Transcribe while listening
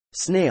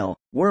Snail,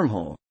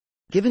 wormhole,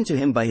 given to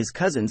him by his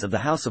cousins of the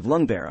House of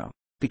Lungbarrow,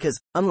 because,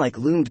 unlike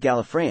Lunged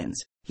Gallifreyans,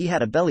 he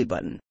had a belly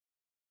button.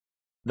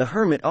 The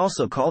Hermit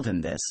also called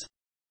him this.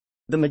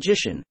 The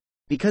Magician,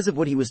 because of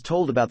what he was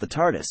told about the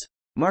TARDIS,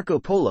 Marco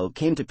Polo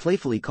came to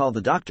playfully call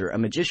the Doctor a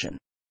magician.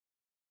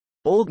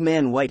 Old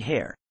Man White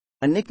Hair,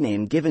 a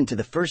nickname given to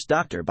the first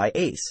Doctor by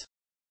Ace.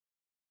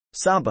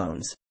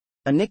 Sawbones,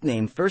 a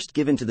nickname first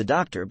given to the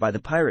Doctor by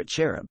the pirate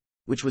Cherub,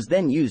 which was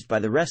then used by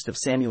the rest of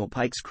Samuel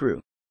Pike's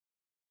crew.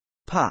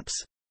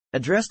 Pops,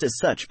 addressed as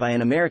such by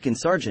an American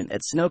sergeant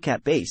at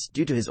Snowcat Base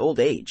due to his old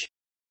age.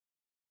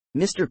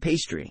 Mr.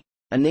 Pastry,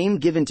 a name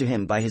given to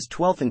him by his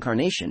 12th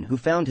incarnation who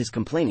found his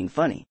complaining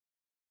funny.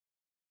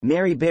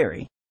 Mary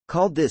Berry,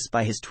 called this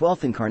by his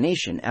 12th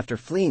incarnation after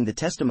fleeing the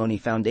Testimony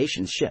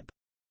Foundation's ship.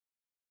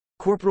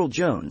 Corporal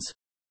Jones,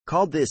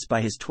 called this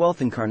by his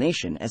 12th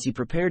incarnation as he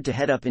prepared to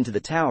head up into the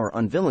tower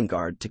on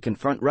Villengard to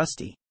confront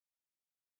Rusty.